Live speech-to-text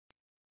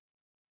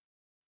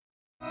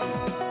Hi,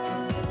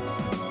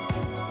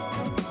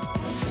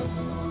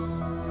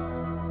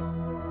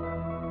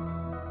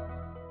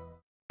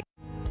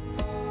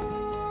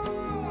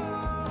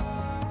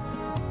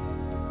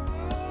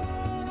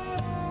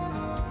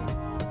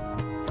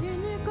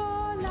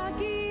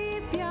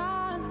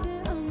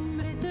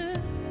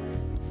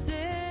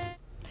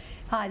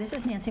 this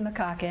is Nancy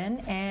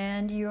McCocken,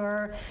 and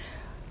you're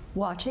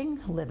watching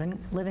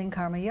Living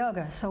Karma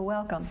Yoga, so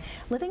welcome.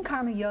 Living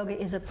Karma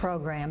Yoga is a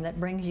program that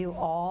brings you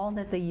all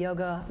that the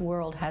yoga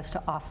world has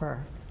to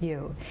offer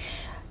you.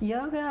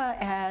 Yoga,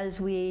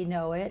 as we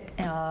know it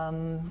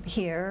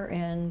here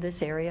in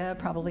this area,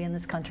 probably in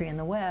this country in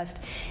the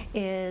West,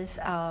 is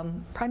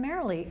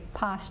primarily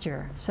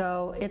posture.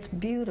 So it's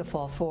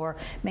beautiful for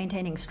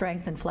maintaining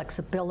strength and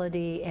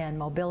flexibility and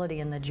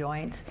mobility in the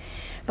joints.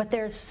 But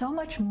there's so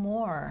much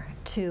more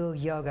to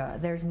yoga.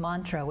 There's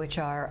mantra, which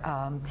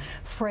are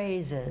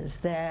phrases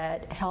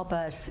that help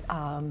us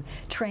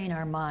train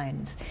our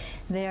minds.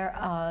 There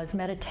is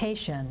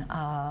meditation,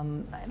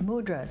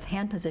 mudras,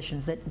 hand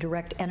positions that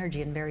direct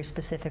energy in very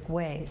specific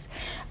ways.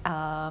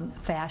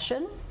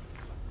 Fashion,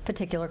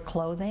 particular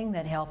clothing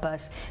that help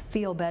us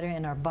feel better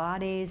in our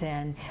bodies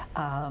and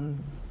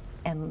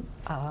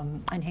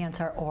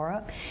enhance our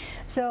aura.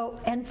 So,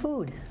 and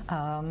food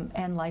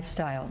and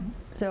lifestyle.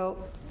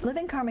 So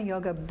Living Karma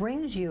Yoga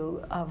brings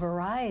you a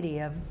variety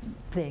of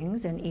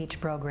things in each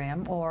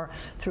program or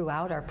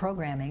throughout our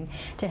programming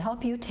to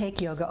help you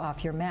take yoga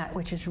off your mat,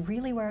 which is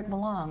really where it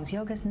belongs.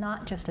 Yoga is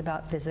not just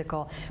about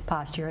physical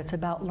posture. It's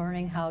about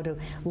learning how to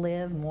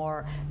live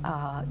more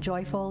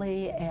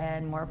joyfully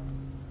and more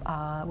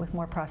with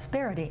more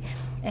prosperity.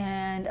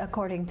 And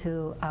according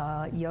to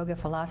yoga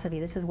philosophy,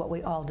 this is what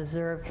we all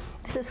deserve.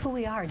 This is who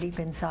we are deep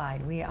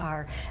inside. We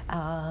are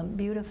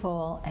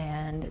beautiful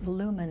and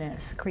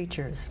luminous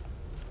creatures.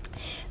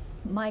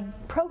 My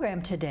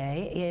program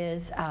today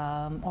is,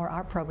 or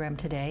our program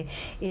today,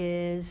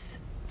 is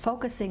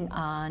focusing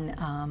on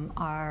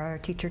our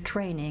teacher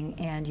training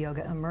and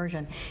yoga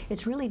immersion.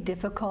 It's really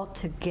difficult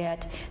to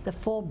get the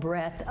full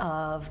breadth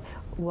of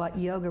what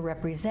yoga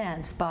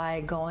represents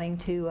by going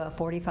to a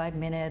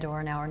 45-minute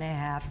or an hour and a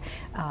half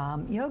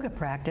yoga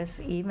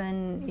practice,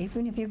 even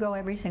if you go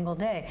every single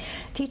day.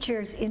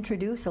 Teachers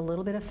introduce a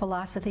little bit of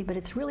philosophy, but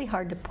it's really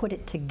hard to put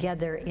it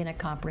together in a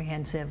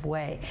comprehensive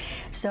way.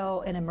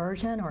 So an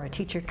immersion or a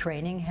teacher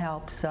training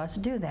helps us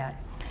do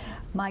that.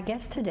 My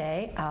guests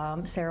today,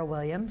 Sarah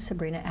Williams,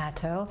 Sabrina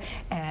Atto,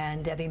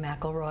 and Debbie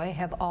McElroy,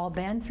 have all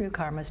been through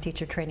Karma's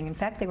teacher training. In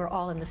fact, they were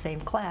all in the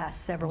same class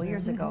several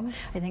years ago.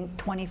 I think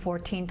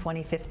 2014,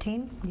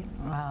 2015.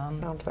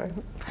 Sounds right.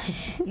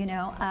 You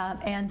know,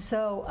 and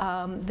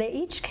so they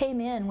each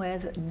came in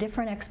with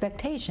different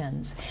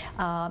expectations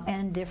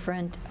and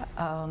different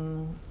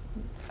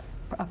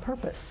a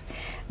purpose.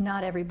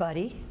 Not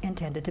everybody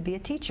intended to be a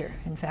teacher.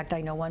 In fact,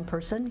 I know one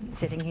person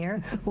sitting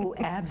here who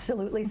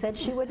absolutely said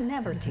she would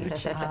never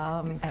teach.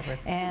 Ever.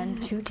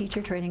 And 2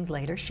 teacher trainings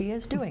later, she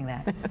is doing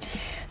that.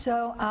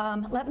 So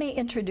let me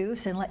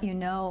introduce and let you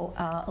know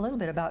a little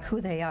bit about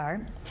who they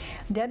are.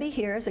 Debbie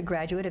here is a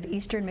graduate of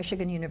Eastern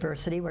Michigan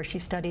University, where she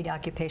studied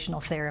occupational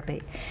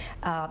therapy.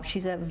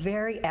 She's a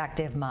very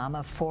active mom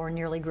of 4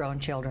 nearly grown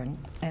children,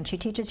 and she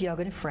teaches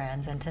yoga to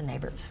friends and to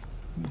neighbors.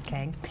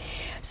 Okay.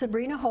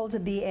 Sabrina holds a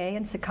BA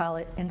in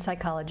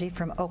psychology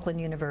from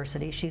Oakland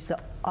University. She's the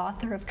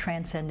author of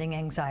Transcending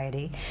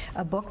Anxiety,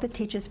 a book that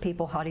teaches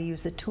people how to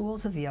use the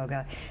tools of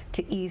yoga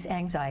to ease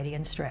anxiety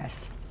and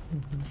stress.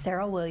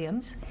 Sarah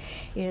Williams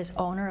is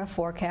owner of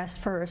Forecast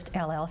First,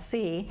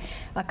 LLC,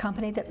 a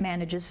company that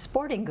manages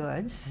sporting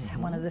goods,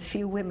 one of the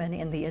few women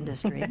in the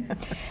industry,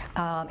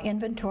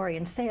 inventory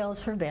and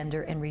sales for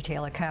vendor and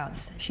retail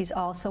accounts. She's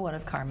also one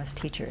of Karma's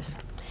teachers.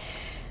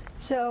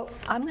 So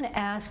I'm going to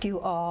ask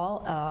you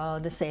all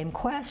the same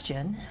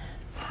question.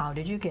 How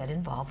did you get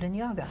involved in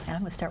yoga? And I'm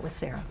going to start with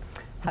Sarah.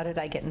 How did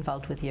I get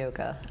involved with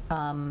yoga?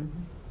 3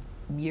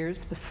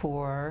 years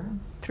before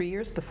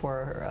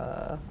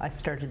I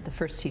started the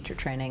first teacher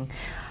training,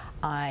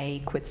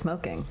 I quit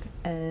smoking.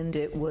 And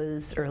it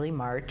was early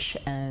March,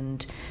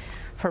 and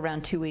for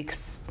around 2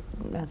 weeks,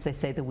 as they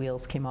say, the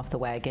wheels came off the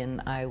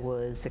wagon. I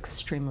was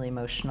extremely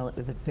emotional. It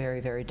was a very,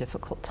 very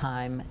difficult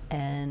time.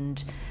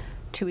 And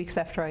 2 weeks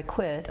after I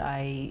quit,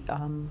 I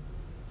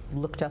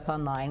looked up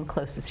online,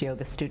 closest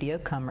yoga studio,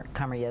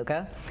 Karma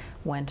Yoga,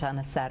 went on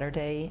a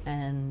Saturday,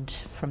 and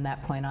from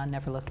that point on,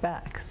 never looked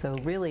back. So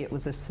really, it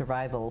was a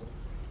survival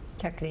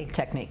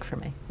technique for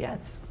me. Yeah.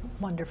 That's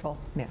wonderful.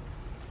 Yeah.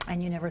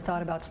 And you never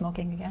thought about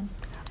smoking again?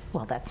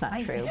 Well, that's not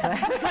true. Yeah,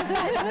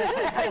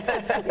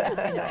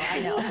 I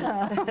know.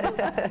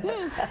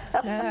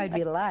 No, I'd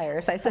be a liar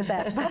if I said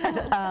that.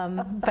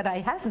 But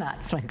I have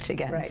not smoked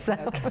again. Right. So.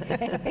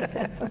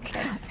 Okay.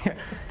 Okay.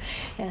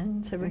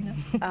 And Sabrina?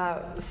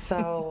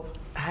 So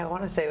I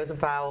want to say it was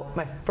about,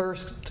 my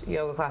first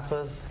yoga class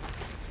was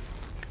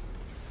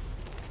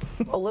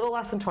a little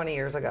less than 20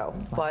 years ago,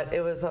 but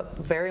it was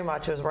very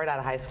much, it was right out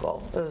of high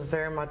school. It was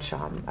very much,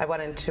 I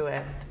went into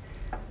it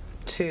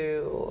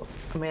to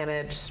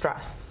manage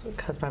stress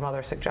because my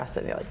mother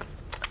suggested,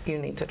 you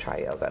need to try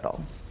yoga.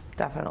 It'll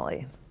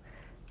definitely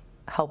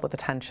help with the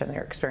tension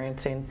you're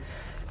experiencing.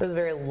 It was a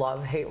very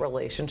love-hate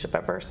relationship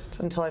at first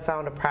until I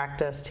found a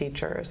practice,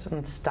 teachers,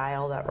 and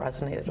style that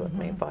resonated with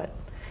me. But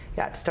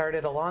yeah, it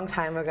started a long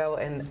time ago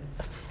and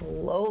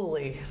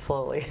slowly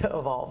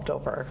evolved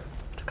over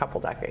a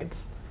couple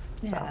decades.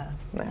 Yeah.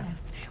 So, yeah.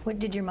 What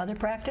did your mother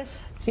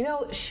practice? You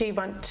know, she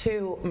went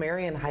to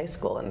Marion High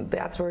School, and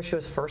that's where she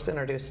was first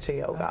introduced to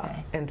yoga.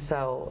 Okay. And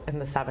so in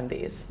the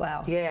 70s.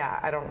 Wow. Yeah,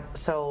 I don't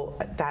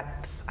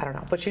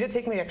know. But she did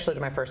take me actually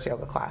to my first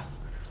yoga class.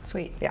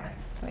 Sweet. Yeah.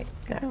 Sweet.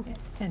 Yeah.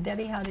 And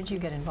Debbie, how did you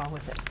get involved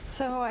with it?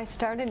 So I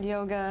started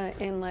yoga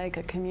in like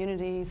a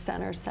community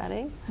center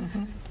setting,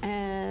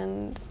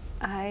 and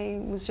I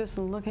was just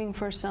looking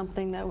for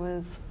something that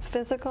was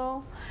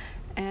physical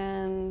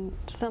and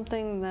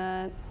something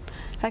that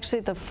actually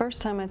the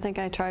first time I think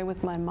I tried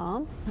with my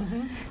mom,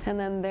 and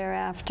then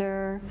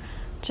thereafter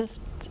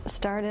just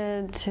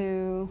started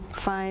to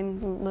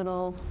find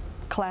little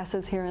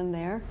classes here and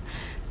there,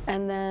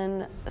 and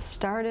then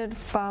started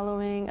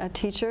following a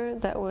teacher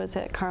that was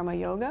at Karma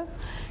Yoga.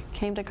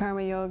 Came to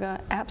Karma Yoga,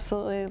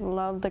 absolutely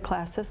loved the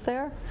classes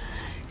there,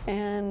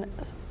 and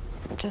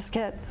just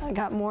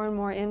got more and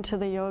more into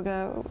the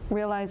yoga,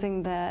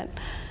 realizing that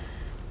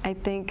I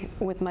think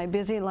with my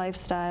busy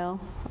lifestyle,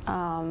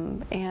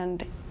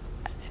 and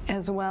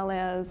as well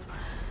as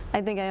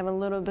I think I have a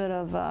little bit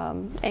of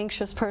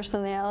anxious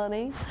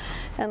personality,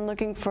 and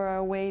looking for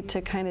a way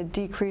to kind of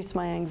decrease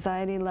my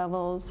anxiety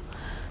levels,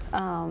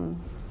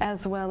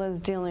 as well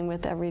as dealing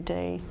with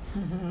everyday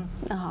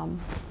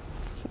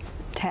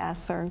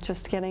tasks, or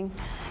just getting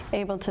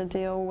able to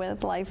deal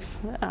with life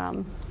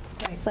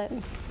that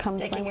comes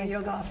Taking my your way.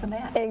 yoga off the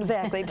mat.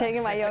 Exactly,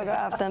 taking my yoga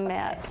off the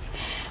mat.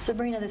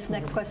 Sabrina, this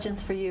next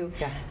question's for you.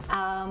 Yeah.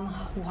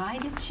 Why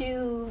did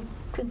you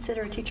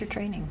consider teacher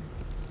training?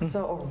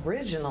 So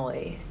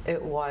originally,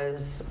 it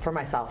was for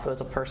myself. It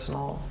was a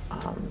personal.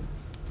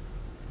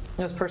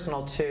 It was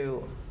personal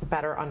to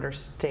better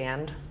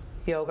understand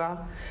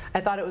yoga. I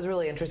thought it was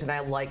really interesting.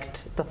 I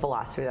liked the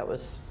philosophy that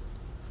was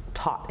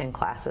taught in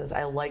classes.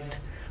 I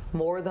liked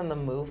more than the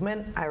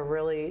movement. I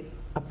really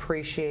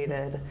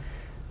appreciated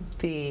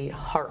the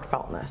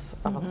heartfeltness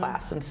of a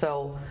class, and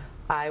so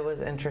I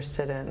was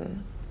interested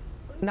in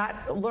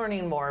not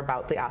learning more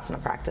about the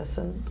asana practice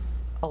and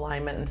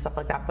alignment and stuff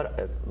like that,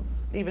 but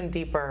even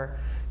deeper,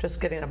 just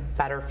getting a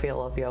better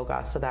feel of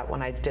yoga, so that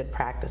when I did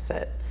practice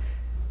it,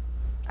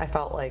 I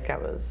felt like I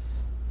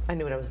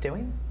knew what I was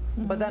doing.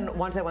 But then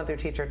once I went through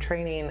teacher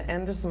training,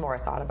 and just the more I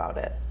thought about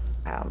it,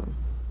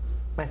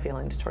 my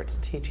feelings towards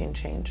teaching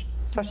changed,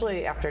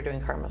 especially after doing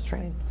Karma's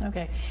training.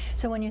 Okay,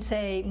 so when you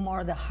say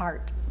more the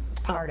heart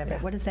part of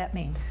it, what does that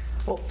mean?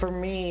 Well, for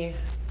me,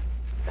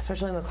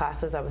 especially in the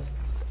classes I was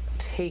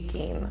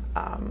taking,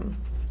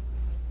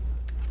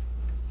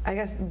 I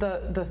guess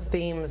the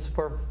themes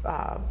were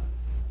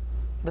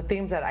the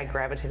themes that I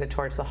gravitated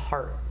towards, the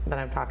heart that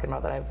I'm talking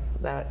about,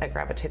 that I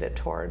gravitated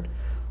toward,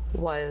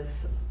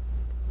 was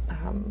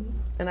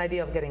an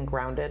idea of getting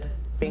grounded,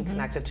 being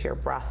connected to your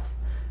breath,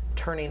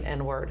 turning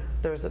inward.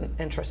 There was an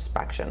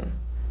introspection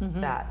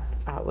that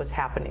was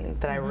happening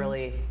that I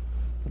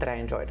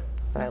enjoyed,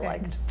 that I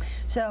liked.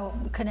 So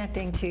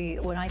connecting to,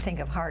 when I think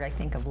of heart, I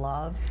think of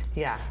love.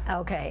 Yeah.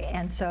 Okay,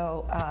 and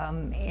so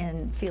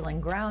in feeling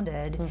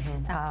grounded,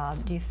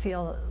 do you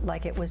feel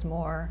like it was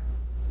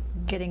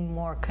getting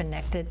more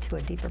connected to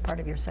a deeper part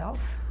of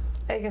yourself?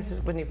 I guess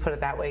when you put it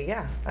that way,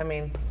 yeah. I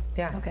mean,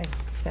 yeah. Okay.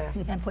 Yeah.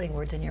 And putting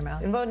words in your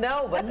mouth. Well,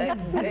 no, but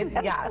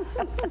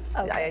yes,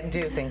 I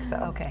do think so.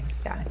 Okay.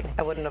 Yeah. Okay.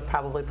 I wouldn't have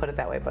probably put it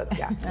that way, but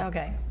yeah.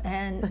 Okay.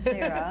 And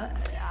Sarah,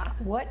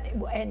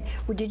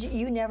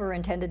 you never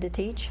intended to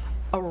teach?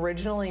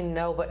 Originally,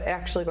 no, but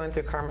actually going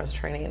through Karma's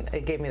training,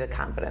 it gave me the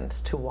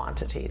confidence to want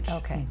to teach.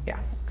 Okay. Yeah.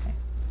 Okay.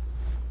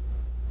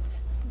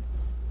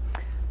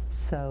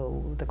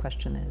 So the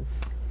question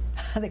is?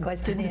 The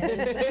question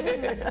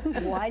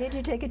is, why did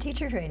you take a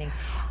teacher training?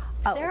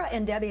 Sarah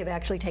and Debbie have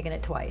actually taken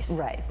it twice.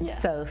 Right.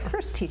 Yes. So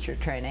first teacher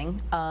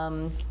training,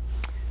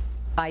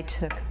 I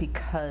took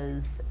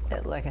because,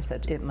 like I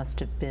said, it must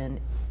have been,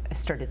 I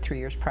started 3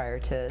 years prior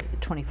to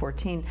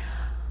 2014.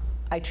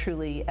 I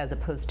truly, as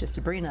opposed to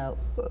Sabrina,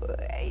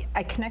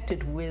 I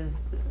connected with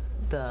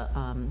the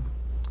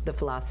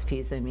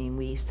philosophies. I mean,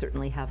 we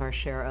certainly have our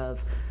share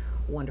of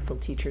wonderful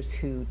teachers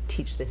who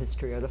teach the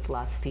history or the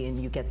philosophy,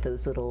 and you get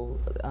those little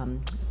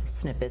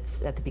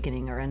snippets at the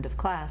beginning or end of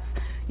class,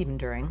 even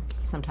during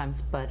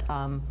sometimes, but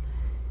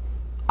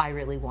I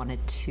really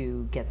wanted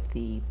to get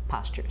the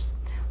postures.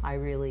 I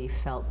really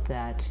felt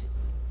that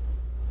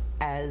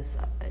as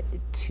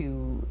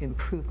to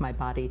improve my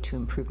body, to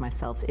improve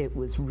myself, it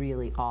was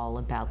really all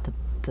about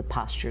the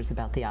postures,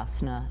 about the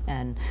asana,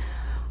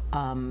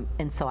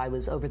 and so I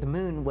was over the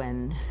moon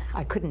when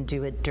I couldn't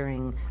do it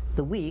during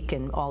the week,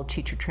 and all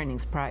teacher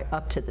trainings prior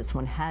up to this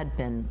one had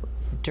been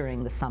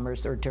during the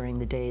summers or during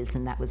the days,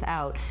 and that was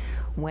out.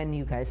 When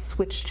you guys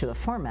switched to a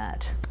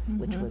format,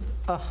 which was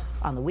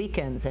on the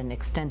weekends and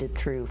extended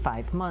through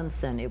 5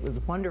 months, and it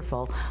was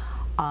wonderful,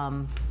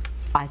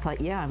 I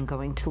thought, yeah, I'm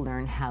going to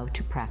learn how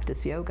to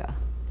practice yoga.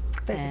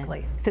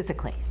 Physically.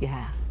 Physically,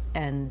 yeah.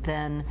 And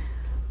then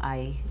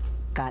I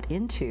got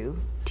into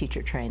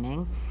teacher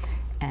training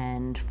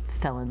and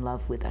fell in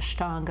love with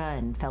Ashtanga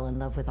and fell in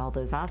love with all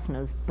those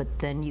asanas, but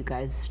then you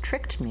guys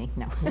tricked me.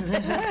 No.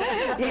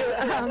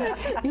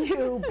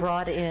 You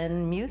brought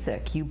in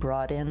music. You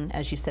brought in,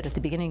 as you said at the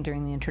beginning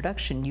during the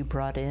introduction, you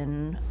brought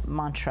in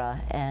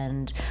mantra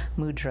and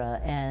mudra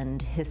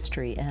and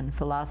history and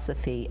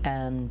philosophy,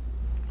 and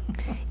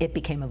it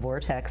became a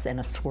vortex and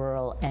a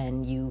swirl,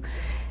 and you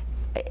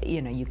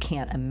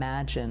can't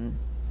imagine,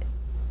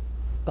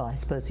 well, I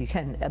suppose you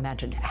can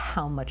imagine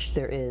how much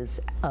there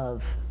is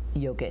of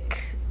yogic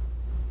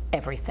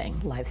everything,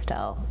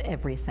 lifestyle,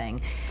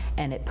 everything,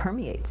 and it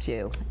permeates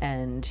you.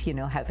 And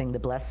having the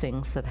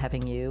blessings of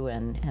having you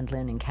and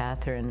Lynn and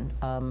Catherine,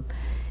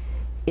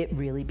 it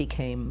really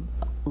became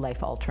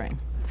life-altering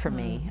for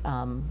me.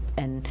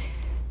 And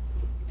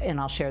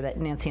I'll share that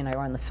Nancy and I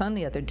were on the phone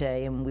the other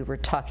day, and we were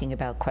talking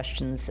about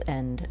questions,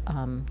 and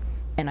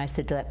I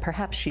said that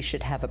perhaps she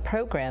should have a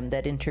program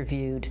that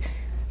interviewed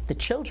the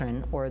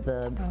children or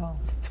the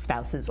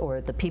spouses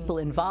or the people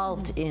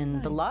involved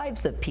in the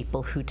lives of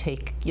people who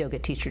take yoga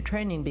teacher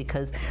training,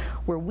 because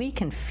where we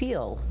can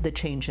feel the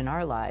change in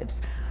our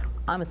lives.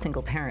 I'm a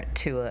single parent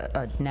to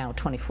a now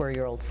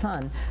 24-year-old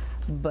son,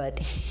 but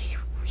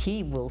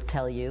he will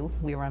tell you,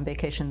 we were on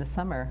vacation this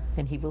summer,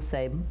 and he will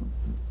say,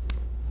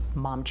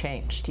 Mom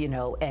changed,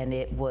 and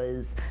it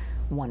was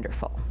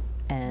wonderful.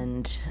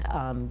 And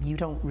you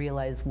don't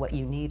realize what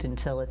you need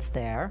until it's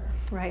there,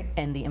 right?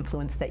 And the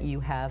influence that you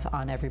have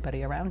on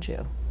everybody around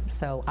you.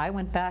 So I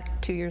went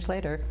back 2 years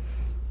later,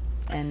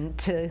 and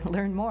to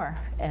learn more.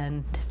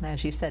 And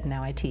as you said,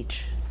 now I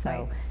teach.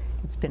 So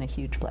it's been a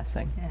huge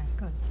blessing. Yeah,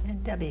 good.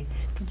 And Debbie,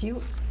 did you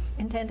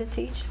intend to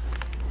teach?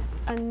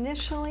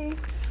 Initially,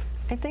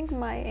 I think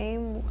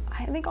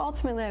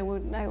ultimately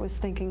I was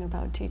thinking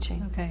about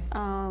teaching. Okay.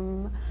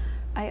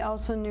 I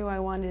also knew I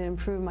wanted to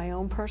improve my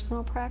own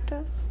personal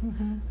practice.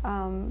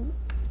 Mm-hmm.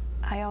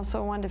 I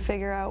also wanted to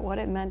figure out what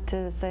it meant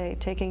to, say,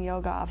 taking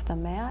yoga off the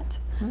mat.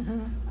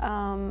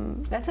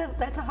 Mm-hmm. That's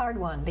a hard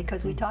one,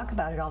 because we talk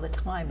about it all the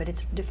time, but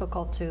it's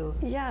difficult to...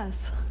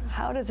 Yes.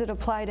 How does it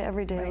apply to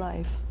everyday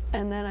life?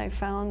 And then I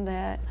found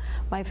that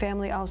my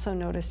family also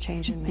noticed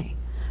change in me.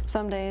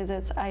 Some days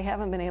I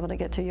haven't been able to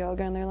get to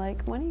yoga, and they're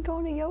like, when are you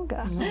going to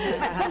yoga?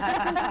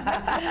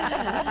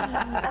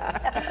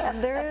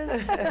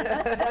 There's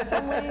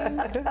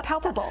definitely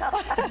palpable.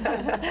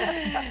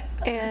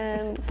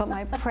 But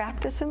my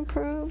practice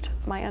improved.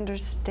 My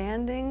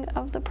understanding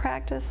of the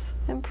practice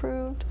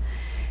improved.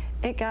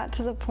 It got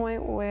to the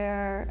point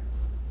where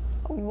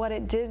what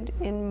it did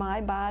in my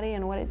body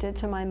and what it did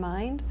to my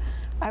mind,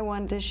 I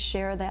wanted to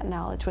share that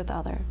knowledge with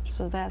others.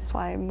 So that's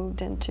why I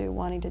moved into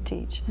wanting to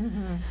teach.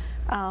 Mm-hmm.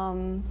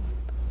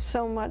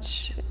 So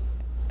much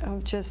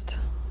of just,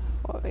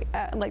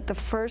 like the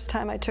first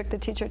time I took the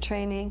teacher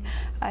training,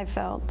 I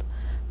felt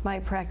my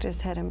practice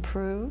had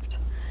improved,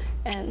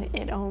 and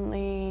it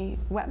only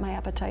whet my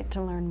appetite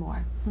to learn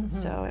more. Mm-hmm.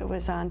 So it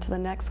was on to the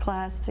next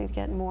class to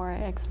get more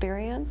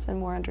experience and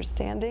more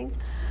understanding.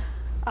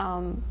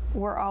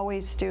 We're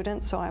always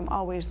students, so I'm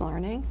always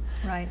learning.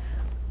 Right.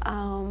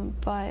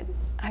 But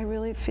I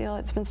really feel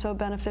it's been so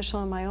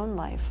beneficial in my own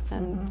life.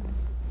 And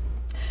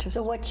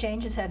so what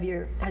changes has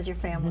your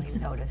family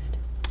noticed?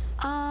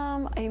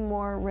 A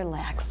more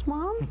relaxed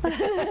mom.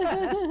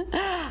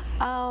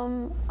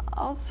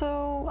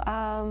 Also,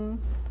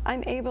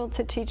 I'm able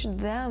to teach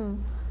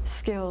them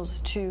skills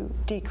to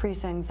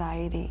decrease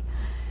anxiety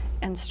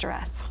and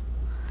stress.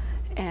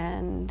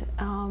 And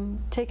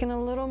taking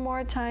a little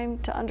more time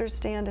to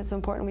understand it's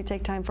important we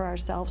take time for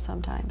ourselves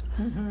sometimes.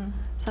 Mm-hmm.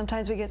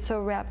 Sometimes we get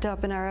so wrapped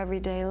up in our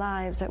everyday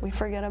lives that we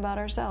forget about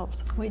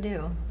ourselves. We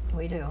do.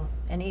 We do.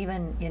 And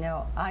even,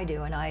 I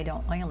do, and I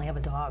only have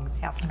a dog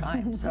half the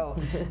time, so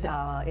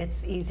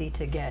it's easy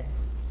to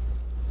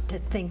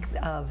think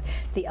of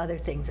the other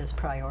things as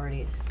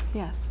priorities.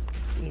 Yes.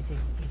 Easy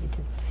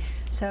to.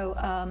 So,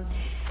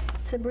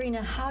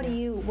 Sabrina,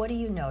 what do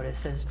you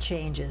notice as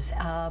changes?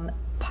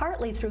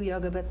 Partly through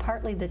yoga, but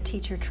partly the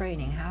teacher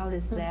training. How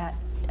does that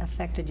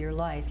affected your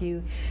life?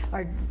 You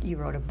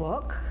wrote a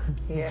book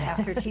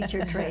after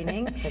teacher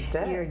training. I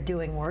did. You're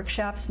doing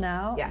workshops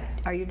now. Yeah.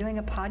 Are you doing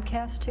a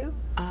podcast too?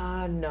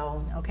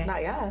 No. Okay.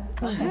 Not yet.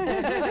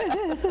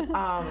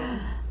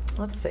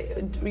 Let's see.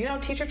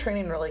 Teacher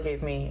training really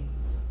gave me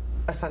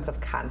a sense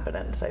of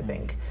confidence, I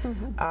think.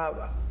 Mm-hmm.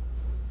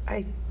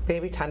 I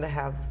maybe tend to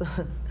have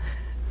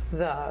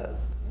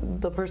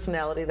the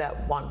personality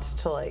that wants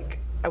to,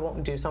 I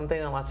won't do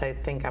something unless I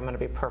think I'm going to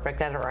be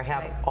perfect at it, or I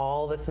have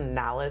all this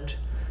knowledge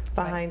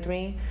behind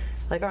me.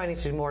 I need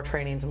to do more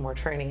trainings and more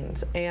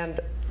trainings.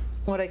 And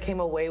what I came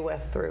away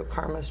with through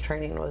Karma's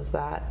training was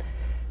that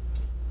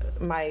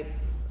my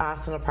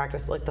asana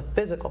practice, the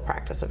physical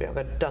practice of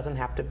yoga, doesn't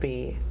have to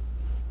be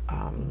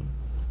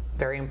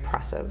very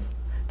impressive.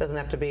 Doesn't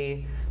have to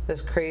be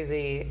this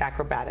crazy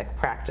acrobatic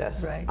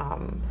practice. Right.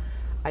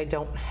 I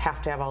don't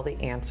have to have all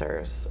the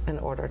answers in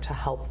order to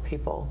help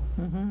people.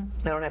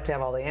 I don't have to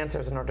have all the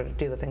answers in order to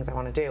do the things I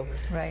want to do.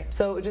 Right.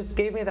 So it just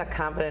gave me that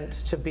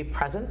confidence to be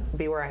present,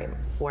 be where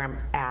I'm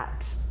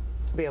at,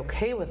 be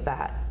okay with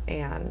that,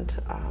 and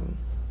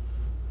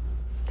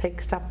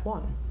take step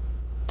one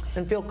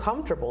and feel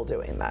comfortable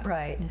doing that.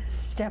 Right.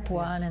 Step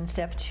one and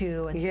step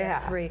two and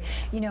step three.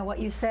 You know, what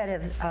you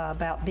said is,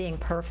 about being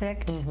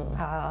perfect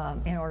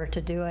in order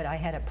to do it. I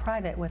had a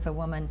private with a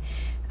woman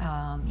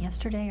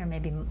yesterday, or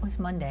maybe it was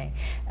Monday,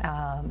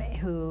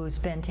 who's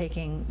been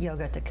taking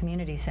yoga at the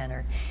community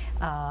center.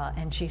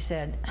 And she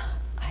said,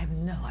 I have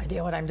no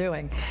idea what I'm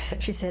doing.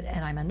 She said,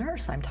 and I'm a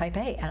nurse, I'm type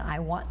A, and I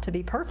want to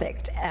be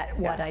perfect at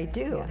what I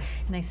do.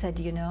 And I said,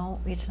 you know,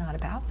 it's not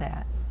about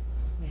that.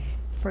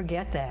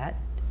 Forget that.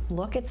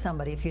 Look at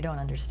somebody if you don't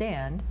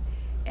understand,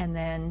 and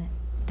then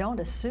don't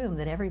assume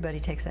that everybody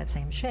takes that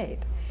same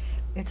shape.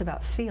 It's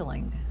about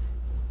feeling.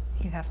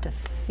 You have to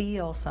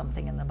feel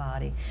something in the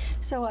body.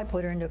 So I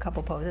put her into a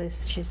couple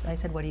poses. I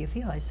said, what do you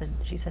feel?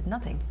 She said,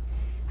 nothing.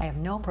 I have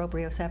no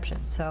proprioception.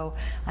 So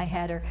I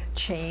had her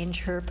change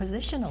her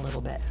position a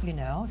little bit, you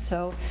know.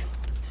 So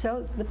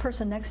the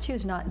person next to you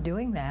is not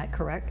doing that,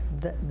 correct?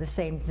 The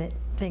same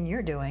thing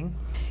you're doing.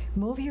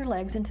 Move your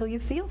legs until you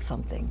feel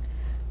something.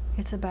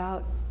 It's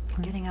about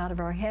getting out of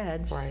our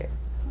heads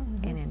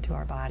and into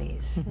our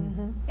bodies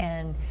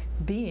and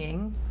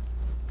being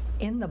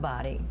in the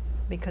body,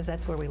 because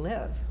that's where we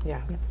live.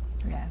 Yeah.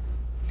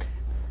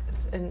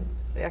 And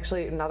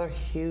actually, another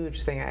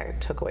huge thing I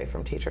took away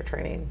from teacher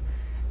training,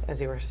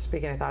 as you were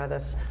speaking, I thought of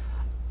this.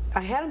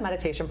 I had a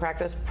meditation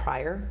practice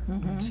prior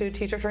to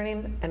teacher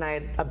training, and I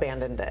had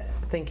abandoned it,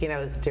 thinking I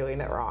was doing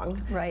it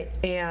wrong. Right.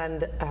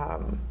 And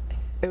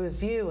it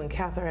was you and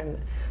Catherine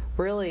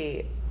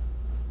really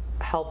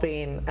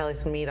helping at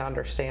least me to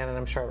understand, and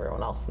I'm sure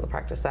everyone else in the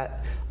practice,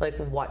 that like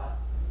what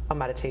a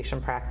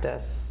meditation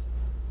practice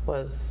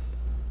was,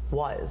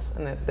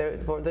 and that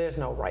there's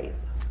no right.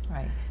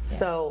 Right. Yeah.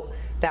 So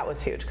that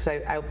was huge, because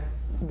I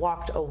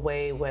walked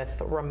away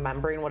with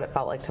remembering what it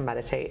felt like to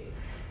meditate,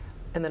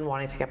 and then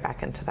wanting to get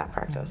back into that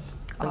practice.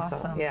 Awesome.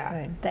 So, yeah.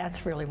 Right.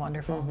 That's really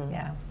wonderful.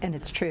 Yeah. And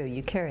it's true,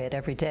 you carry it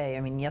every day.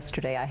 I mean,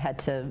 yesterday I had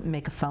to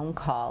make a phone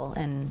call,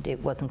 and it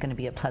wasn't going to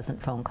be a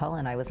pleasant phone call,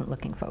 and I wasn't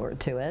looking forward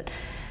to it.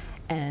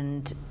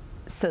 And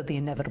so the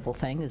inevitable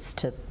thing is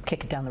to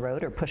kick it down the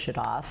road or push it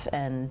off.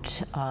 And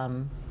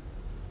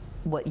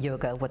what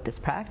this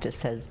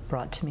practice has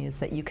brought to me is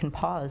that you can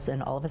pause,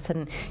 and all of a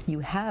sudden you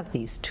have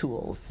these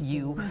tools.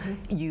 You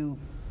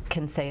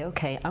can say,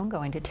 okay, I'm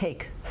going to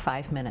take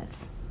 5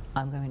 minutes.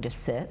 I'm going to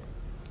sit.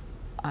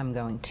 I'm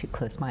going to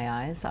close my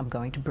eyes. I'm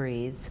going to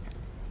breathe.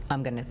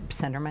 I'm going to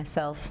center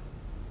myself,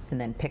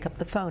 and then pick up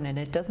the phone. And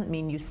it doesn't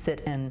mean you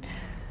sit and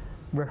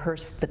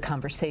rehearse the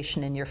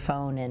conversation in your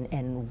phone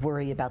and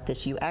worry about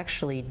this. You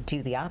actually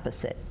do the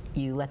opposite.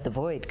 You let the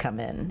void come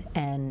in,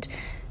 and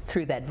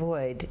through that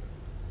void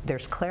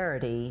there's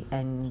clarity,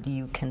 and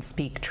you can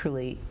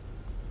truly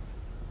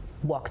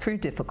walk through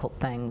difficult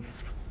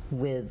things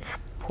with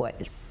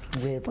poise,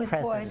 with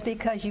presence. Poise,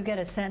 because you get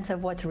a sense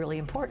of what's really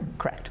important.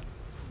 Correct.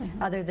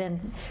 Other than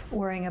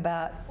worrying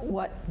about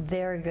what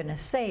they're going to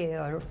say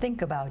or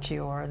think about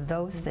you or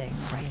those things,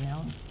 you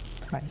know.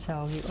 Right.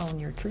 So you own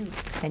your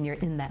truth. And you're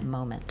in that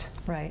moment.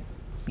 Right.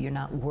 You're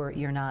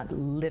not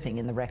living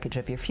in the wreckage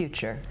of your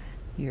future.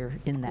 You're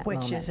in that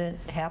moment. Which hasn't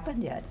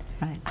happened yet.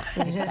 Right.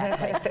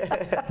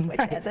 Exactly.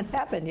 Which hasn't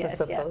happened yet.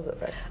 Suppose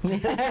it.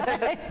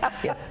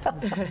 Yes.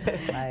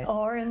 Right.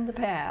 Or in the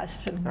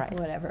past. Right.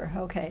 Whatever.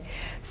 Okay.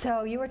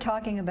 So you were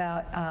talking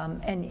about,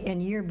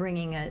 and you're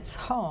bringing us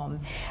home.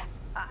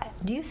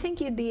 Do you think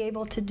you'd be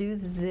able to do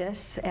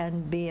this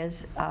and be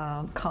as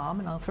calm,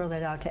 and I'll throw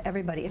that out to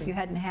everybody, if you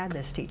hadn't had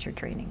this teacher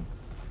training?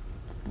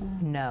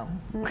 No.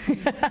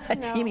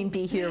 You mean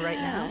be here right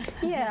now?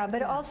 Yeah,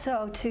 but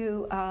also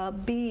to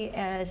be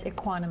as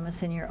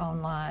equanimous in your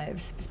own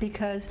lives,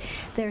 because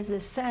there's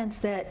this sense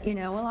that, you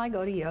know, well, I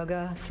go to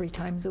yoga 3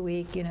 times a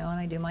week, you know, and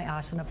I do my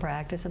asana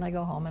practice, and I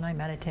go home and I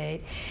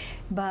meditate.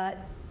 But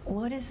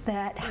what is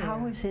that?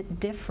 How is it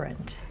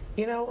different?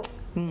 You know,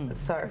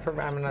 sorry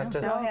for, I'm going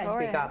to just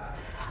speak up.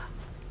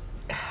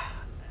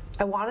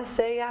 I want to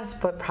say yes,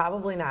 but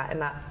probably not.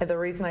 And the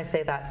reason I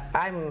say that,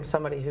 I'm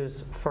somebody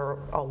who's for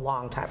a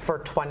long time, for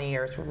 20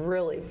 years,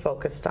 really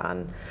focused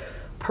on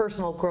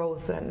personal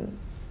growth and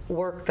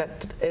work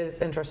that is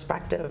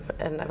introspective.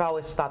 And I've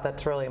always thought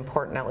that's really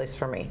important, at least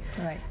for me.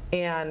 Right.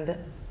 And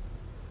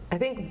I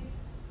think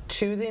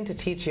choosing to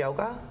teach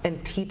yoga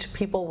and teach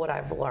people what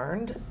I've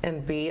learned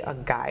and be a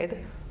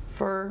guide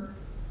for,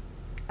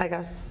 I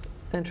guess,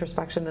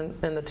 introspection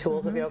and the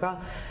tools of yoga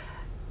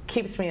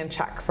keeps me in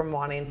check from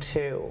wanting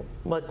to,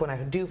 like when I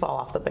do fall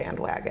off the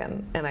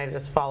bandwagon and I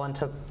just fall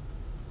into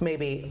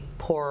maybe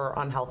poor,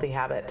 unhealthy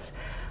habits,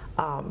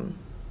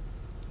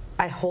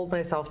 I hold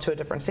myself to a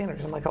different standard,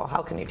 because I'm like, oh,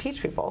 how can you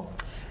teach people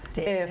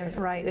if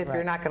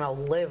you're not going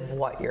to live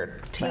what you're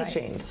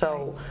teaching?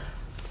 So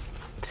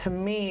to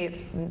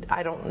me,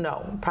 I don't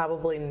know,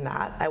 probably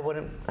not.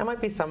 I might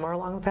be somewhere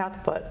along the path,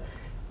 but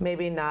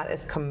maybe not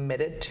as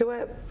committed to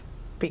it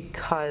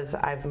because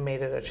I've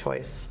made it a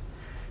choice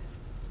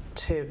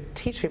to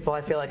teach people,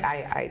 I feel like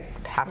I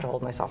have to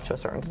hold myself to a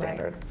certain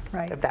standard.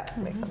 Right. If that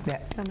makes sense.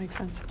 Yeah. That makes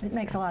sense. It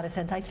makes a lot of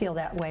sense. I feel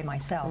that way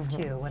myself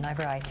too.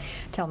 Whenever I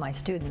tell my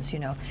students,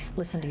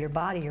 listen to your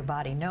body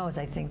knows.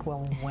 I think,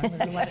 well, when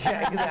was the last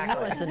time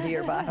Exactly. you listened to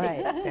your body?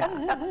 Right.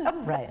 Yeah.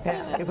 Right.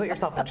 Yeah. You put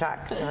yourself in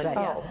check. You're like, Right.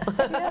 oh.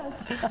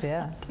 Yes,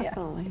 Yeah.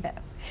 definitely. Yeah.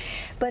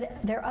 But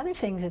there are other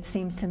things, it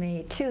seems to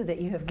me, too,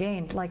 that you have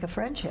gained, like a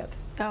friendship.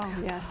 Oh,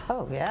 yes.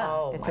 Oh, yeah.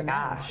 Oh It's my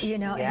immense. gosh.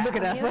 And Yeah. Look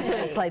at us. community.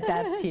 It's like,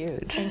 that's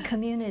huge. And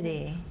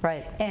community.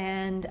 Right.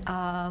 And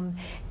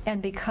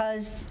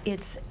because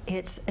it's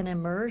an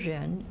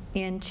immersion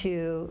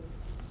into,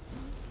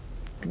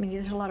 I mean,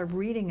 there's a lot of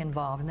reading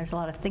involved, and there's a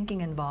lot of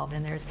thinking involved,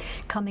 and there's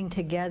coming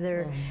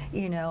together,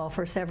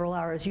 for several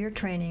hours. Your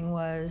training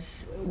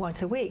was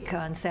once a week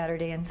on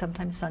Saturday and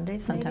sometimes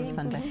Sundays. Sometimes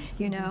maybe?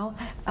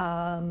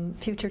 Sunday.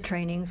 Future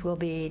trainings will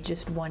be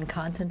just one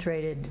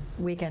concentrated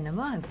weekend a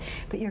month,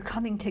 but you're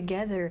coming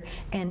together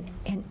and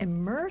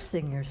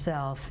immersing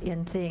yourself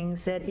in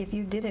things that if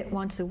you did it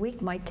once a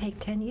week might take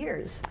 10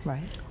 years.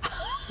 Right.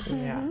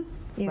 Yeah.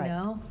 You Right.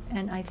 know,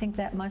 and I think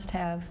that must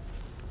have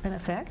an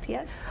effect.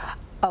 Yes.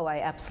 Oh, I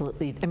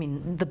absolutely. I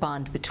mean, the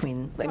bond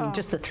between,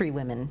 just the 3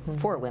 women,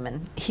 4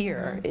 women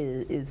here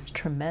is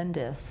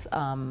tremendous.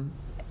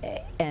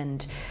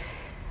 And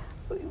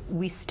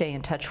we stay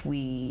in touch.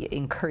 We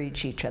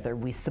encourage each other.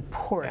 We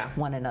support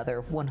one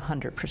another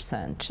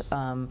 100%.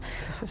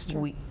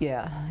 Sister.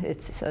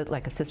 It's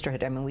like a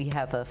sisterhood. I mean, we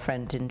have a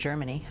friend in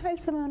Germany. Hi,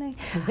 Simone.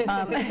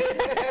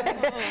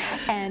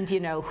 And,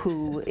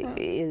 who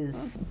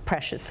is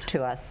precious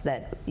to us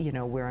that,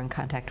 we're in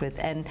contact with.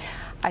 And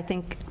I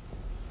think,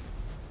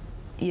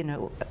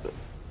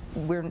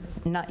 we're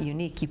not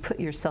unique. You put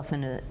yourself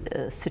in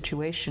a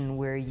situation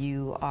where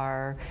you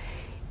are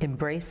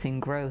embracing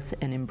growth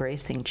and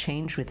embracing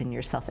change within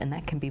yourself, and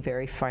that can be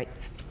very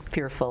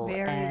fearful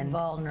Very and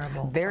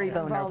vulnerable. Very Yes.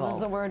 vulnerable. Vulnerable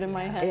is a word in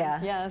my head. Yeah.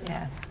 Yes.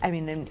 Yeah. I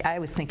mean, and I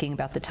was thinking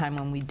about the time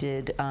when we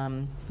did,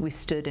 we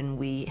stood and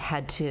we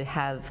had to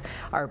have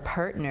our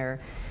partner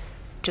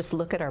just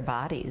look at our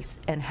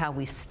bodies and how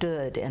we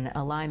stood and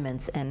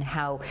alignments and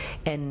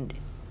and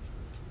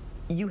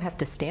you have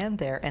to stand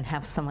there and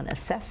have someone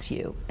assess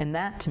you. And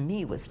that to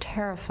me was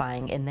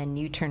terrifying. And then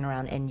you turn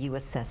around and you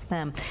assess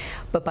them.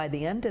 But by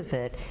the end of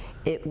it,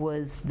 it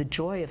was the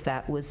joy of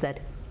that was that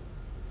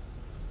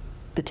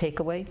the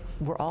takeaway,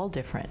 we're all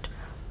different.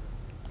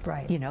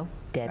 Right.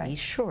 Debbie's Right.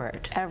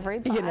 short.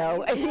 Everybody.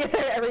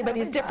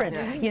 Everybody's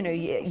different.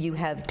 You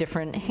have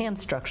different hand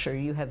structure.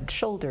 You have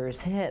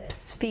shoulders,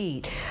 hips,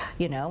 feet,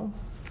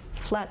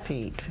 flat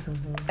feet,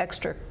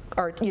 extra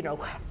art,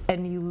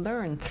 and you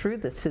learn through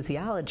this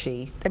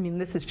physiology. I mean,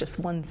 this is just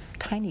one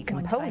tiny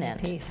component One tiny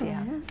piece,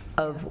 yeah.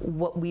 of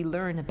what we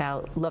learn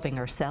about loving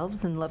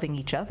ourselves and loving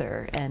each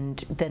other,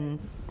 and then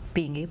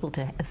being able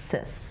to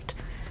assist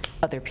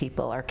other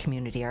people, our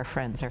community, our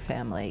friends, our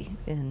family,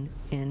 in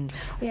Yeah, and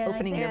I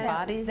opening think your that,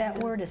 bodies. That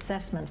word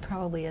assessment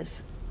probably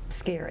is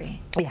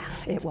scary. Yeah,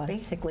 It's it was.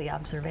 basically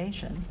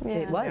observation.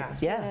 It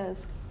was, yeah. It is.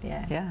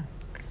 Yeah. Yeah.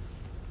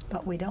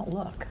 But we don't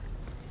look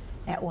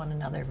at one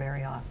another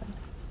very often.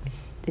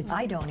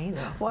 I don't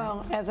either.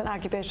 Well, as an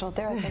occupational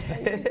therapist, I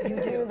used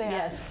to do that.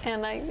 Yes.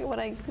 And what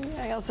I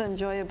also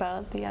enjoy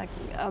about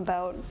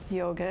about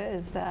yoga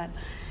is that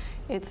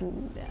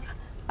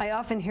I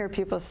often hear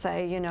people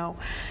say,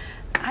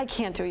 I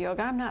can't do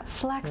yoga. I'm not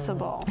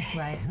flexible.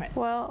 Right.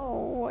 Well,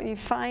 what you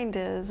find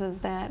is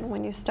that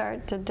when you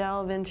start to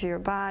delve into your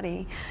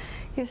body,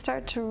 you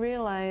start to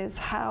realize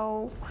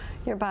how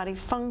your body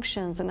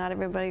functions, and not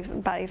everybody's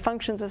body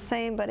functions the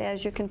same, but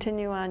as you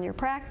continue on your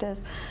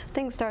practice,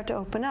 things start to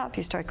open up.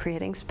 You start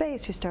creating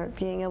space. You start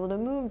being able to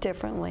move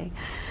differently.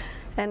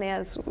 And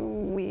as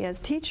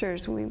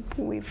teachers,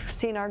 we've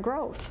seen our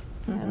growth.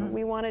 And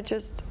we want to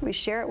we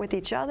share it with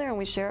each other, and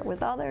we share it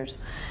with others.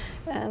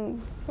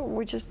 And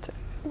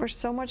we're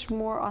so much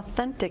more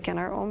authentic in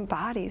our own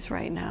bodies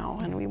right now,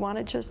 and we want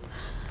to just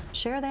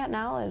share that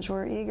knowledge.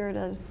 We're eager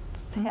to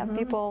have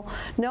people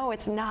know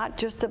it's not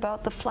just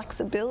about the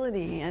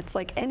flexibility. It's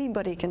like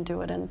anybody can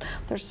do it, and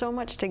there's so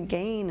much to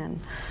gain,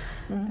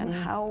 and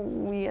how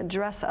we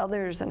address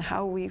others and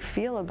how we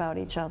feel about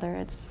each other.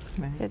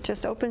 It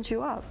just opens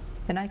you up.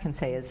 And I can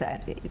say is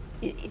that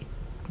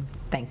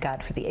thank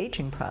God for the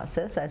aging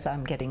process as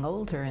I'm getting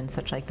older and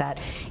such like that.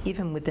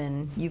 Even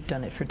within, you've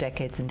done it for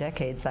decades and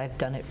decades. I've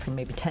done it for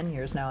maybe 10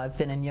 years now. I've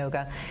been in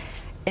yoga.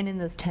 And in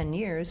those 10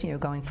 years,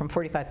 going from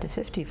 45 to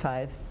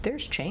 55,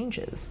 there's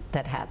changes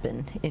that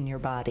happen in your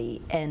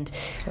body. And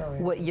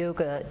what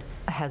yoga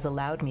has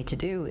allowed me to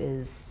do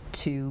is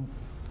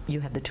you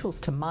have the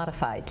tools to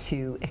modify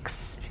to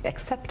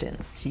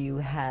acceptance. You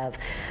have,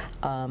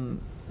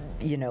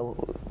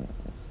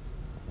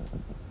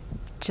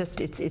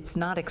 it's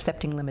not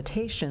accepting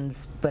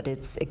limitations, but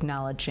it's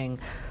acknowledging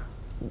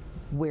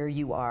where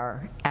you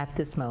are at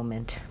this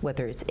moment,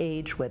 whether it's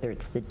age, whether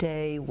it's the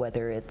day,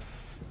 whether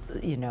it's,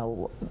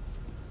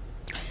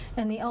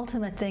 And the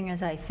ultimate thing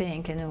is, I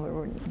think, and then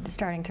we're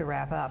starting to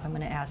wrap up, I'm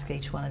going to ask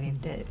each one of you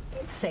to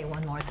say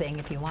one more thing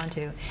if you want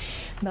to.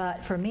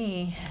 But for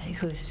me,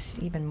 who's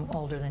even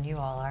older than you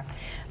all are,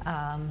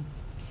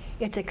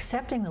 it's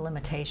accepting the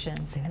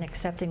limitations and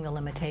accepting the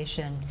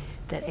limitation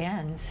that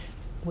ends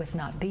with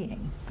not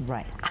being.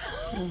 Right.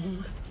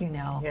 You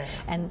know, Yeah.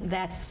 and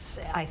that's,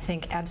 I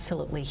think,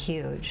 absolutely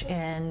huge.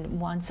 And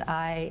once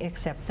I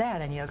accept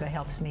that, and yoga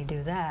helps me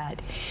do that,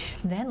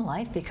 then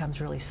life becomes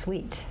really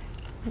sweet.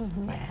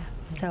 Yeah.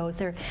 So is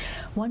there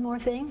one more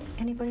thing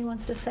anybody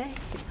wants to say?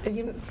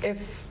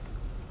 If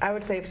I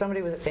would say if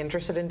somebody was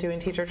interested in doing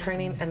teacher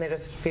training and they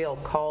just feel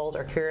called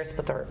or curious,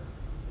 but they're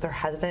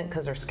hesitant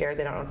because they're scared,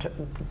 they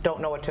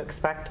don't know what to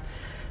expect,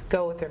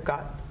 go with your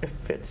gut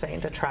if it's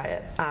saying to try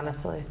it.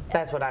 Honestly,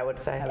 that's what I would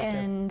say.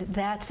 And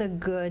that's a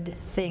good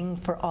thing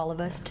for all of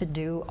us to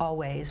do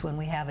always when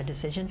we have a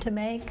decision to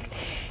make.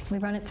 We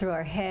run it through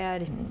our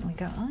head and we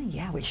go, oh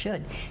yeah, we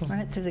should. Run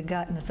it through the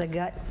gut, and if the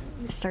gut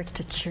starts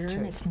to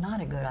churn, it's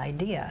not a good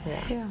idea.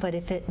 Yeah. But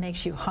if it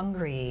makes you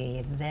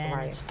hungry, then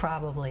Right. it's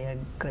probably a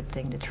good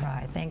thing to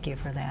try. Thank you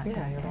for that.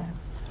 Yeah, you're welcome.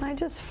 I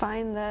just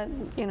find that,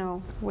 you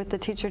know, with the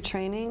teacher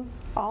training,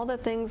 all the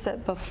things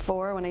that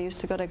before, when I used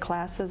to go to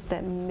classes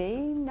that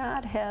may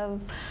not have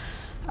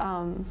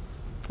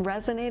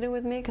resonated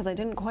with me because I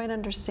didn't quite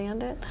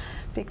understand it,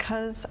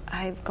 because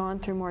I've gone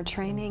through more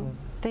training,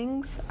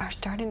 things are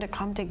starting to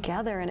come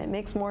together and it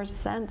makes more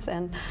sense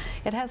and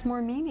it has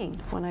more meaning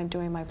when I'm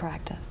doing my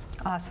practice.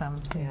 Awesome.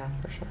 Yeah,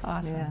 for sure.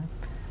 Awesome. Yeah.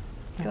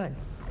 Good.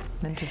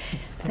 Interesting.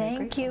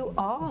 Thank you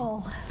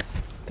all.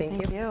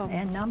 Thank you.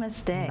 And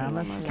namaste.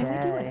 Namaste. Can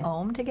we do an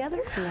om together?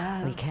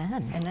 Yes. We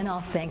can. And then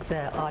I'll thank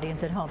the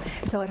audience at home.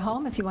 So at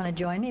home, if you want to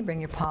join me, bring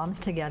your palms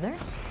together.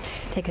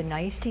 Take a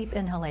nice deep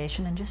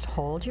inhalation and just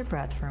hold your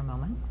breath for a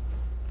moment.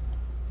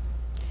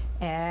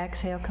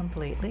 Exhale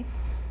completely.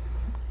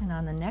 And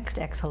on the next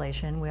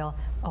exhalation, we'll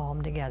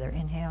om together.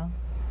 Inhale.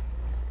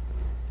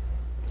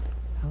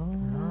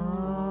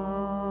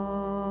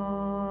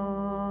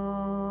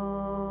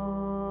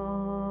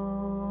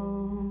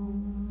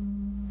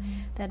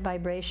 That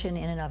vibration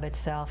in and of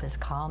itself is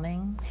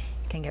calming.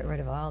 It can get rid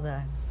of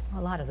a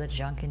lot of the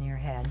junk in your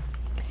head.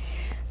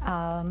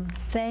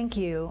 Thank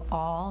you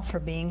all for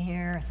being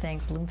here.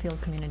 Thank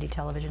Bloomfield Community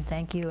Television.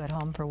 Thank you at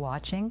home for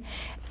watching.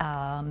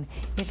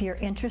 If you're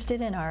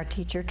interested in our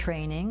teacher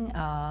training,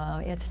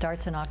 it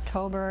starts in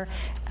October.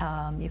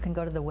 You can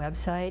go to the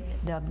website,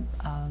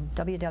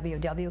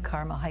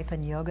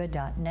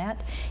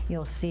 www.karma-yoga.net.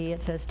 You'll see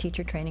it says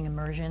Teacher Training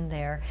Immersion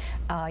there.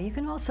 You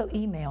can also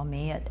email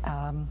me at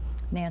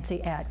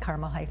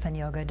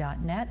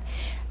Nancy@karma-yoga.net.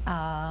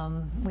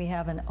 We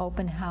have an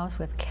open house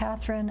with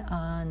Catherine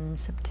on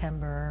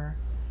September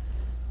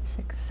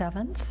 6th,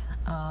 7th.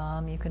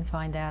 You can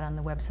find that on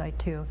the website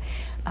too.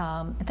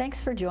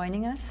 Thanks for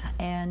joining us.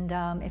 And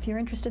if you're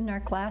interested in our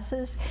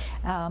classes,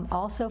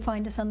 also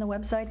find us on the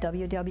website,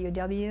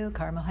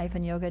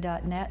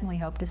 www.karma-yoga.net. And we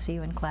hope to see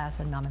you in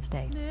class. And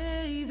namaste.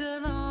 May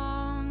the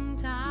long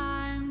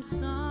time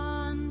sun